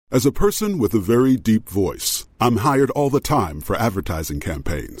As a person with a very deep voice, I'm hired all the time for advertising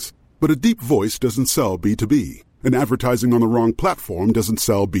campaigns. But a deep voice doesn't sell B2B, and advertising on the wrong platform doesn't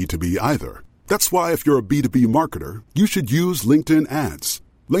sell B2B either. That's why if you're a B2B marketer, you should use LinkedIn ads.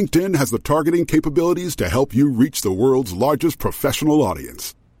 LinkedIn has the targeting capabilities to help you reach the world's largest professional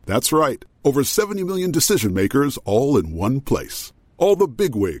audience. That's right, over 70 million decision makers all in one place. All the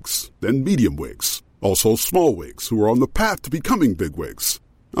big wigs, then medium wigs, also small wigs who are on the path to becoming big wigs.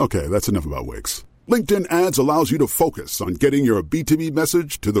 Okay, that's enough about wigs. LinkedIn ads allows you to focus on getting your B2B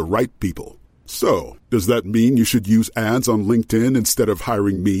message to the right people. So, does that mean you should use ads on LinkedIn instead of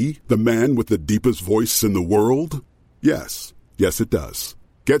hiring me, the man with the deepest voice in the world? Yes. Yes, it does.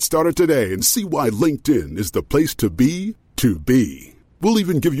 Get started today and see why LinkedIn is the place to be to be. We'll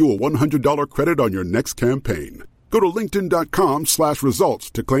even give you a $100 credit on your next campaign. Go to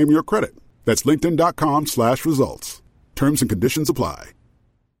linkedin.com/results to claim your credit. That's linkedin.com/results. Terms and conditions apply.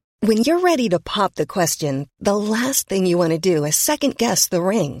 When you're ready to pop the question, the last thing you want to do is second-guess the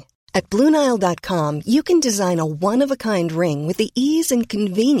ring. At BlueNile.com, you can design a one-of-a-kind ring with the ease and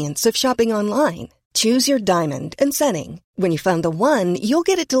convenience of shopping online. Choose your diamond and setting. When you find the one, you'll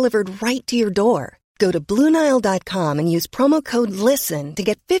get it delivered right to your door. Go to BlueNile.com and use promo code LISTEN to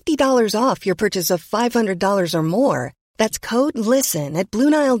get $50 off your purchase of $500 or more. That's code LISTEN at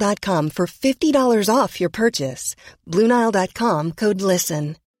BlueNile.com for $50 off your purchase. BlueNile.com, code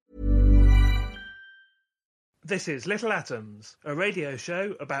LISTEN. This is Little Atoms, a radio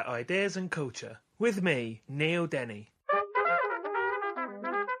show about ideas and culture. With me, Neil Denny.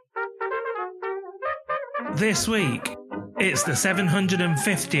 This week, it's the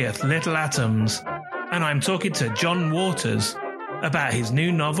 750th Little Atoms, and I'm talking to John Waters about his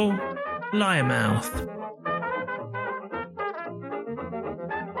new novel, Liarmouth.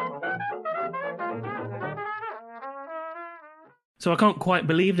 So I can't quite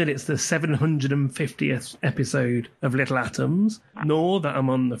believe that it's the 750th episode of Little Atoms, nor that I'm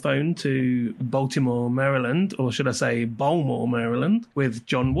on the phone to Baltimore, Maryland, or should I say Baltimore, Maryland, with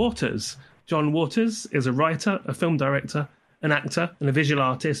John Waters. John Waters is a writer, a film director, an actor, and a visual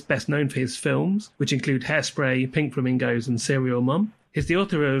artist best known for his films, which include Hairspray, Pink Flamingos, and Serial Mum. He's the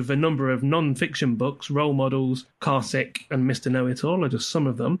author of a number of non-fiction books, Role Models, Carsick, and Mr. Know-It-All are just some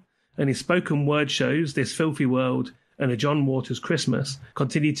of them. And his spoken word shows, This Filthy World and A John Waters Christmas,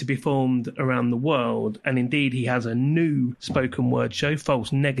 continue to be performed around the world. And indeed, he has a new spoken word show,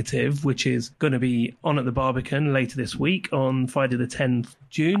 False Negative, which is going to be on at the Barbican later this week on Friday the 10th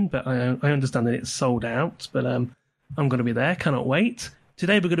June. But I understand that it's sold out. But I'm going to be there. Cannot wait.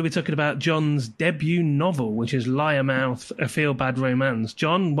 Today we're going to be talking about John's debut novel, which is Liarmouth, a feel-bad romance.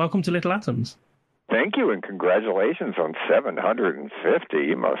 John, welcome to Little Atoms. Thank you, and congratulations on 750.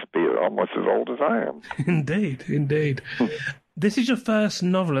 You must be almost as old as I am. Indeed. This is your first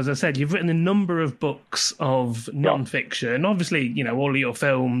novel, as I said. You've written a number of books of non-fiction. Obviously, you know, all of your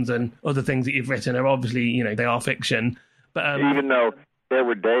films and other things that you've written are obviously, you know, they are fiction. But even though there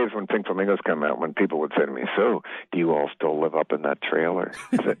were days when Pink Flamingos come out when people would say to me, "So, do you all still live up in that trailer?"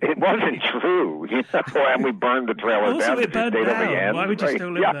 It wasn't true, you know, and we burned the trailer down. It burned down. Why would you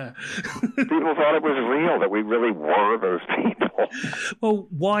still live there? People thought it was real, that we really were those people. Well,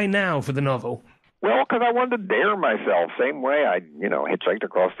 why now for the novel? Well, because I wanted to dare myself. Same way I, hitchhiked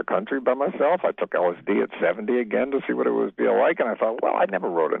across the country by myself. I took LSD at 70 again to see what it would be like, and I thought, well, I never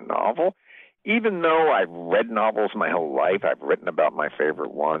wrote a novel. Even though I've read novels my whole life, I've written about my favorite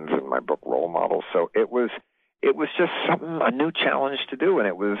ones in my book Role Models. So it was just a new challenge to do. And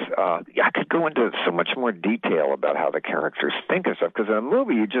it was, I could go into so much more detail about how the characters think and stuff. Because in a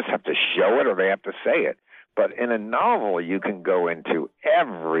movie, you just have to show it or they have to say it. But in a novel, you can go into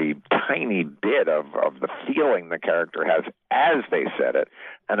every tiny bit of the feeling the character has as they said it,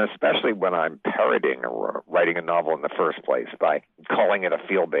 and especially when I'm parodying or writing a novel in the first place by calling it a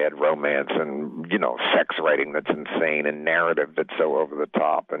feel-bad romance and, sex writing that's insane and narrative that's so over the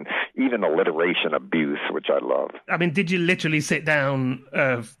top and even alliteration abuse, which I love. I mean, did you literally sit down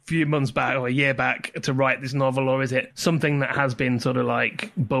a few months back or a year back to write this novel, or is it something that has been sort of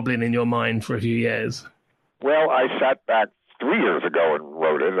like bubbling in your mind for a few years? Well, I sat back 3 years ago and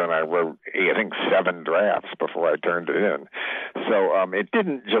wrote it, and I wrote, I think, 7 drafts before I turned it in. So it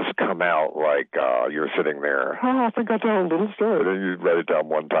didn't just come out like you're sitting there, I think I'll tell a little story, and you write it down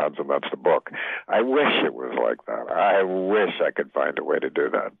one time, and that's the book. I wish it was like that. I wish I could find a way to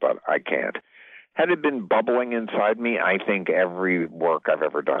do that, but I can't. Had it been bubbling inside me, I think every work I've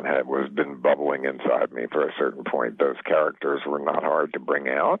ever done was been bubbling inside me for a certain point. Those characters were not hard to bring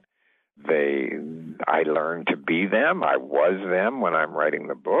out. I learned to be them. I was them when I'm writing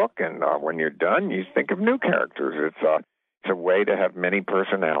the book, and when you're done, you think of new characters. It's a way to have many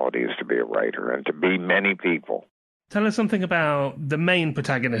personalities to be a writer and to be many people. Tell us something about the main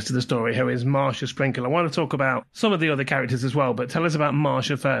protagonist of the story, who is Marcia Sprinkle. I want to talk about some of the other characters as well, but tell us about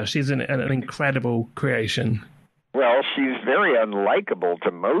Marcia first. She's an incredible creation. Well, she's very unlikable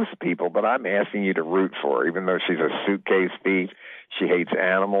to most people, but I'm asking you to root for her, even though she's a suitcase thief. She hates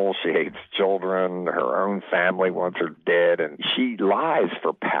animals, she hates children, her own family wants her dead, and she lies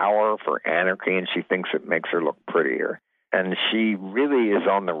for power, for anarchy, and she thinks it makes her look prettier. And she really is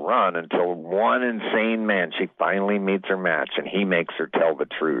on the run until one insane man, she finally meets her match, and he makes her tell the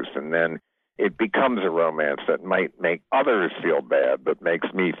truth. And then it becomes a romance that might make others feel bad, but makes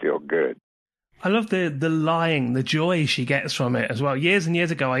me feel good. I love the lying, the joy she gets from it as well. Years and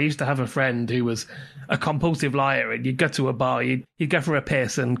years ago, I used to have a friend who was a compulsive liar, and you'd go to a bar, you'd go for a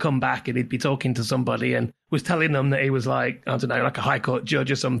piss and come back, and he'd be talking to somebody and was telling them that he was like, I don't know, like a high court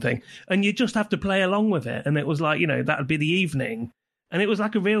judge or something. And you just have to play along with it. And it was like, you know, that would be the evening. And it was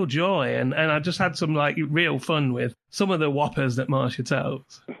like a real joy. And I just had some like real fun with some of the whoppers that Marcia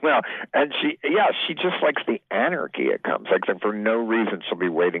tells. Well, and she just likes the anarchy it comes. Like for no reason, she'll be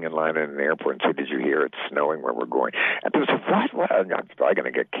waiting in line in an airport and say, did you hear it's snowing where we're going? And people say, what? I'm probably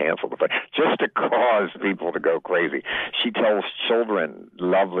going to get canceled. Just to cause people to go crazy. She tells children,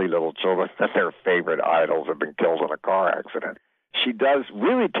 lovely little children, that their favorite idols have been killed in a car accident. She does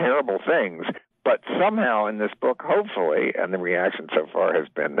really terrible things. But somehow in this book, hopefully, and the reaction so far has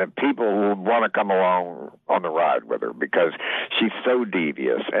been that people will want to come along on the ride with her because she's so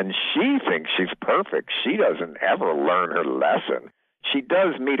devious. And she thinks she's perfect. She doesn't ever learn her lesson. She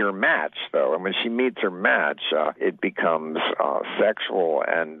does meet her match, though. And when she meets her match, it becomes sexual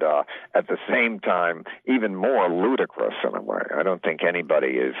and at the same time even more ludicrous in a way. I don't think anybody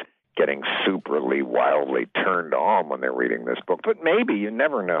is getting superly, wildly turned on when they're reading this book. But maybe, you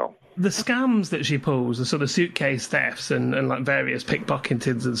never know. The scams that she pulls, the sort of suitcase thefts and like various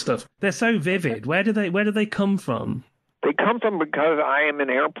pickpocketings and stuff, they're so vivid. Where do they come from? They come from because I am in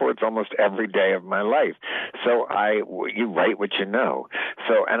airports almost every day of my life. So you write what you know.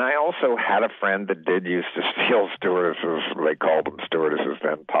 So, and I also had a friend that did used to steal stewardesses, they called them stewardesses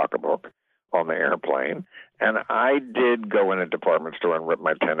then, pocketbook, on the airplane. And I did go in a department store and rip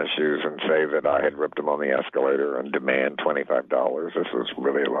my tennis shoes and say that I had ripped them on the escalator and demand $25. This was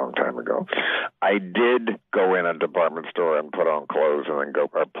really a long time ago. I did go in a department store and put on clothes and then go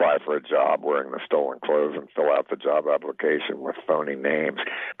apply for a job wearing the stolen clothes and fill out the job application with phony names.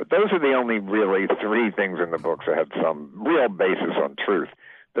 But those are the only really three things in the books that had some real basis on truth.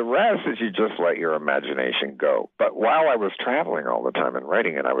 The rest is you just let your imagination go. But while I was traveling all the time and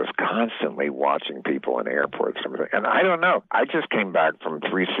writing it, I was constantly watching people in airports and everything. And I don't know. I just came back from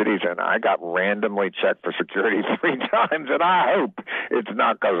 3 cities, and I got randomly checked for security 3 times, and I hope it's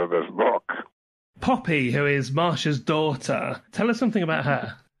not because of this book. Poppy, who is Marcia's daughter, tell us something about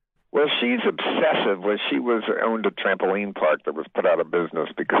her. Well, she's obsessive. She owned a trampoline park that was put out of business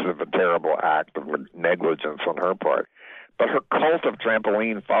because of a terrible act of negligence on her part. But her cult of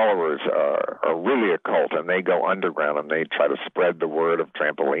trampoline followers are really a cult, and they go underground and they try to spread the word of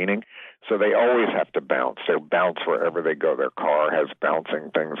trampolining. So they always have to bounce. They bounce wherever they go. Their car has bouncing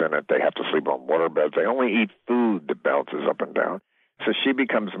things in it. They have to sleep on water beds. They only eat food that bounces up and down. So she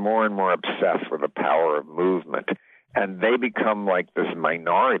becomes more and more obsessed with the power of movement. And they become like this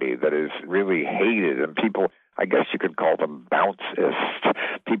minority that is really hated. And people, I guess you could call them bouncists,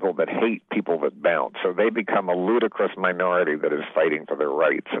 people that hate people that bounce. So they become a ludicrous minority that is fighting for their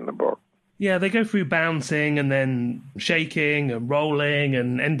rights in the book. Yeah, they go through bouncing and then shaking and rolling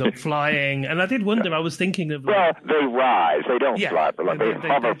and end up flying. And I did wonder, I was thinking of... Well, they rise. They don't fly. But they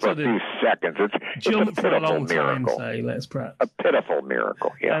hover for a few seconds. It's a pitiful miracle. Let's perhaps. A pitiful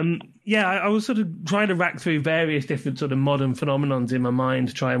miracle, yeah. I was sort of trying to rack through various different sort of modern phenomenons in my mind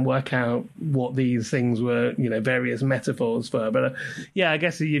to try and work out what these things were, various metaphors for. But I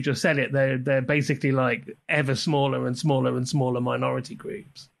guess you've just said it. They're basically like ever smaller and smaller and smaller minority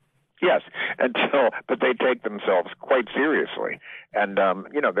groups. Yes, but they take themselves quite seriously. And,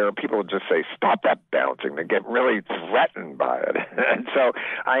 there are people who just say, stop that bouncing. They get really threatened by it. And so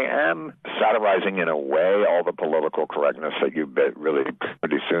I am satirizing in a way all the political correctness that you bet really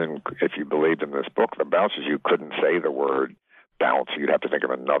pretty soon, if you believed in this book, the bouncers, you couldn't say the word bounce. You'd have to think of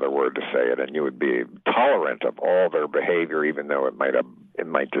another word to say it, and you would be tolerant of all their behavior, even though it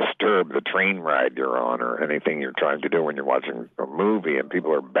might disturb the train ride you're on or anything you're trying to do when you're watching a movie and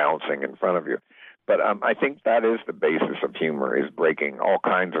people are bouncing in front of you. But I think that is the basis of humor, is breaking all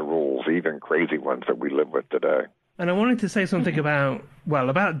kinds of rules, even crazy ones that we live with today. And I wanted to say something about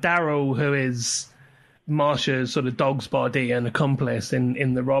Daryl, who is Marcia's sort of dog's body and accomplice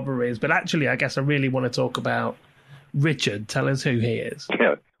in the robberies. But actually, I guess I really want to talk about Richard. Tell us who he is.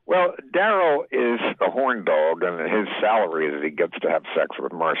 Yeah. Well, Daryl is a horn dog, and his salary is he gets to have sex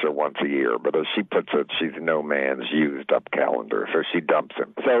with Marcia once a year. But as she puts it, she's no man's used-up calendar, so she dumps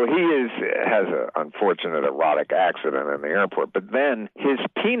him. So he has an unfortunate erotic accident in the airport. But then his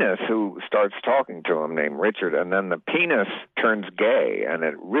penis, who starts talking to him, named Richard, and then the penis turns gay, and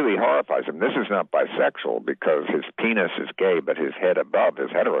it really horrifies him. This is not bisexual because his penis is gay, but his head above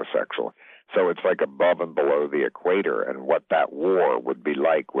is heterosexual. So it's like above and below the equator, and what that war would be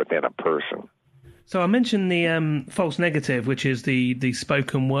like within a person. So I mentioned the False Negative, which is the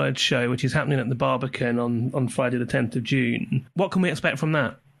spoken word show, which is happening at the Barbican on Friday the 10th of June. What can we expect from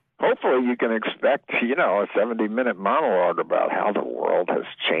that? Hopefully you can expect, a 70-minute monologue about how the world has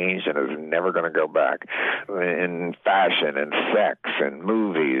changed and is never going to go back in fashion and sex and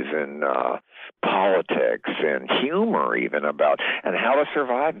movies and politics and humor even about, and how to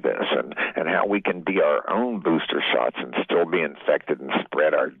survive this and how we can be our own booster shots and still be infected and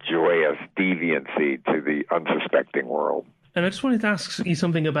spread our joyous deviancy to the unsuspecting world. And I just wanted to ask you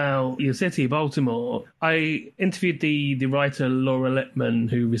something about your city, Baltimore. I interviewed the writer Laura Lippman,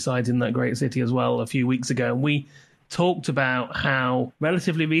 who resides in that great city as well, a few weeks ago, and we talked about how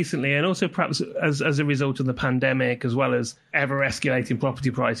relatively recently, and also perhaps as a result of the pandemic, as well as ever-escalating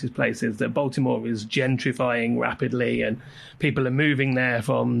property prices places, that Baltimore is gentrifying rapidly and people are moving there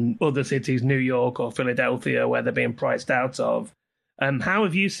from other cities, New York or Philadelphia, where they're being priced out of. How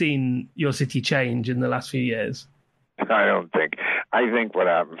have you seen your city change in the last few years? I think what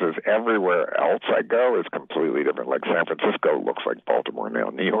happens is everywhere else I go is completely different. Like San Francisco looks like Baltimore now.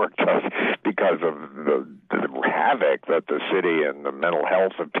 New York does, because of the havoc that the city and the mental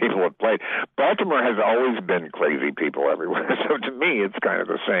health of people have played. Baltimore has always been crazy people everywhere. So to me, it's kind of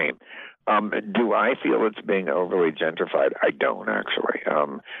the same. Do I feel it's being overly gentrified? I don't, actually.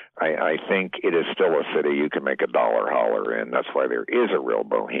 I think it is still a city you can make a dollar holler in. That's why there is a real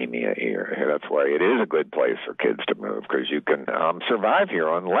bohemia here. That's why it is a good place for kids to move, because you can survive here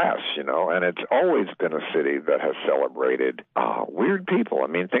on less, And it's always been a city that has celebrated weird people. I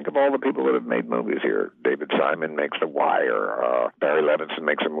mean, think of all the people that have made movies here. David Simon makes The Wire. Barry Levinson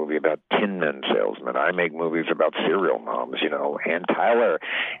makes a movie about Tin Men salesmen. I make movies about serial moms, Ann Tyler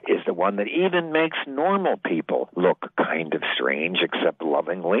is the one that even makes normal people look kind of strange, except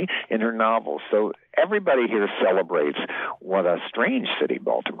lovingly, in her novels. So everybody here celebrates what a strange city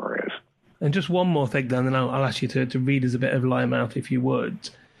Baltimore is. And just one more thing, then I'll ask you to read us a bit of Liamouth, if you would.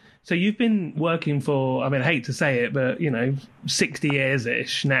 So you've been working for, I hate to say it, but, 60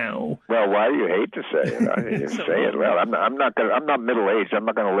 years-ish now. Well, why do you hate to say it? I mean, say it. Well, I'm not middle-aged. I'm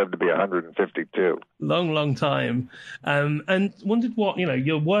not going to live to be 152. Long time. And wondered what,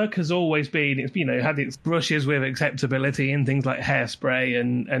 your work has always been, it's, had its brushes with acceptability in things like Hairspray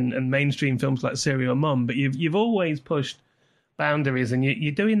and mainstream films like Serial Mum, but you've always pushed boundaries, and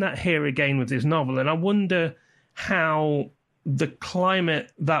you're doing that here again with this novel. And I wonder how the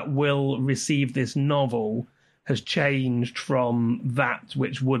climate that will receive this novel has changed from that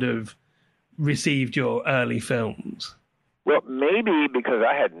which would have received your early films. Well, maybe because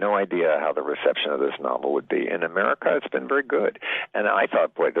I had no idea how the reception of this novel would be. In America, it's been very good. And I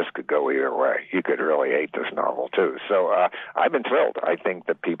thought, boy, this could go either way. You could really hate this novel, too. So I've been thrilled. I think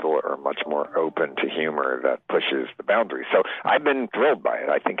that people are much more open to humor that pushes the boundaries. So I've been thrilled by it.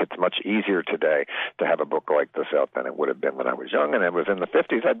 I think it's much easier today to have a book like this out than it would have been when I was young. And it was in the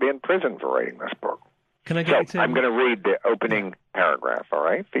 50s, I'd be in prison for writing this book. Can I get I'm going to read the opening paragraph, all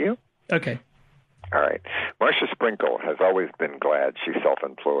right, for you? Okay. All right. Marcia Sprinkle has always been glad she's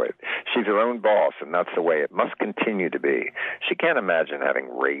self-employed. She's her own boss, and that's the way it must continue to be. She can't imagine having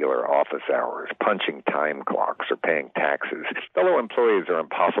regular office hours, punching time clocks, or paying taxes. Fellow employees are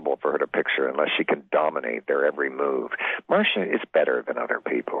impossible for her to picture unless she can dominate their every move. Marcia is better than other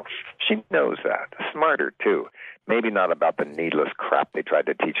people. She knows that. Smarter, too. Maybe not about the needless crap they tried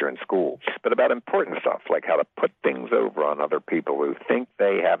to teach her in school, but about important stuff like how to put things over on other people who think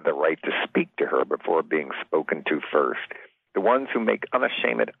they have the right to speak to her before being spoken to first. The ones who make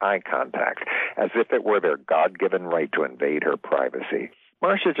unashamed eye contact, as if it were their God-given right to invade her privacy.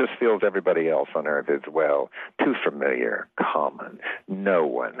 Marcia just feels everybody else on Earth is, well, too familiar, common. No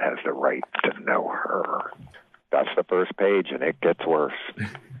one has the right to know her. That's the first page, and it gets worse.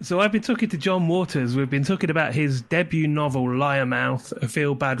 So I've been talking to John Waters. We've been talking about his debut novel, Liarmouth, A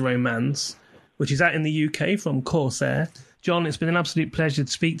Feel-Bad Romance, which is out in the UK from Corsair. John, it's been an absolute pleasure to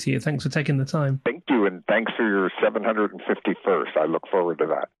speak to you. Thanks for taking the time. Thank you, and thanks for your 751st. I look forward to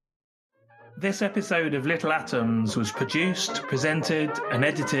that. This episode of Little Atoms was produced, presented, and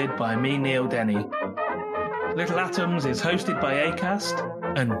edited by me, Neil Denny. Little Atoms is hosted by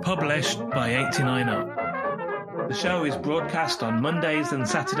Acast and published by 89Up. The show is broadcast on Mondays and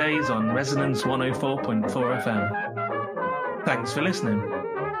Saturdays on Resonance 104.4 FM. Thanks for listening.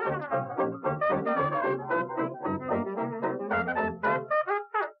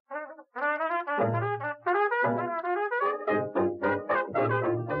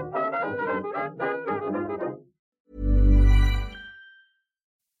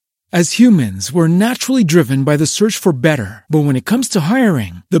 As humans, we're naturally driven by the search for better. But when it comes to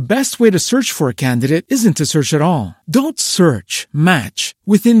hiring, the best way to search for a candidate isn't to search at all. Don't search, match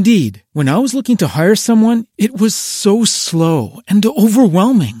with Indeed. When I was looking to hire someone, it was so slow and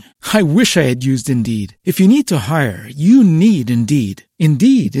overwhelming. I wish I had used Indeed. If you need to hire, you need Indeed.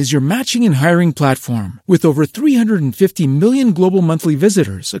 Indeed is your matching and hiring platform with over 350 million global monthly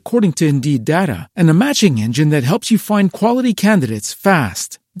visitors, according to Indeed data, and a matching engine that helps you find quality candidates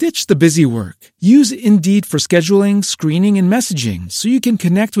fast. Ditch the busy work. Use Indeed for scheduling, screening, and messaging so you can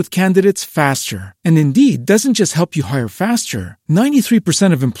connect with candidates faster. And Indeed doesn't just help you hire faster.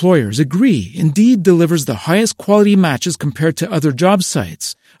 93% of employers agree Indeed delivers the highest quality matches compared to other job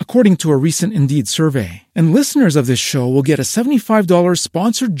sites, according to a recent Indeed survey. And listeners of this show will get a $75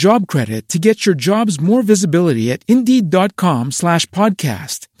 sponsored job credit to get your jobs more visibility at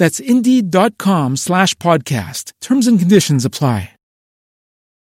Indeed.com/podcast. That's Indeed.com/podcast. Terms and conditions apply.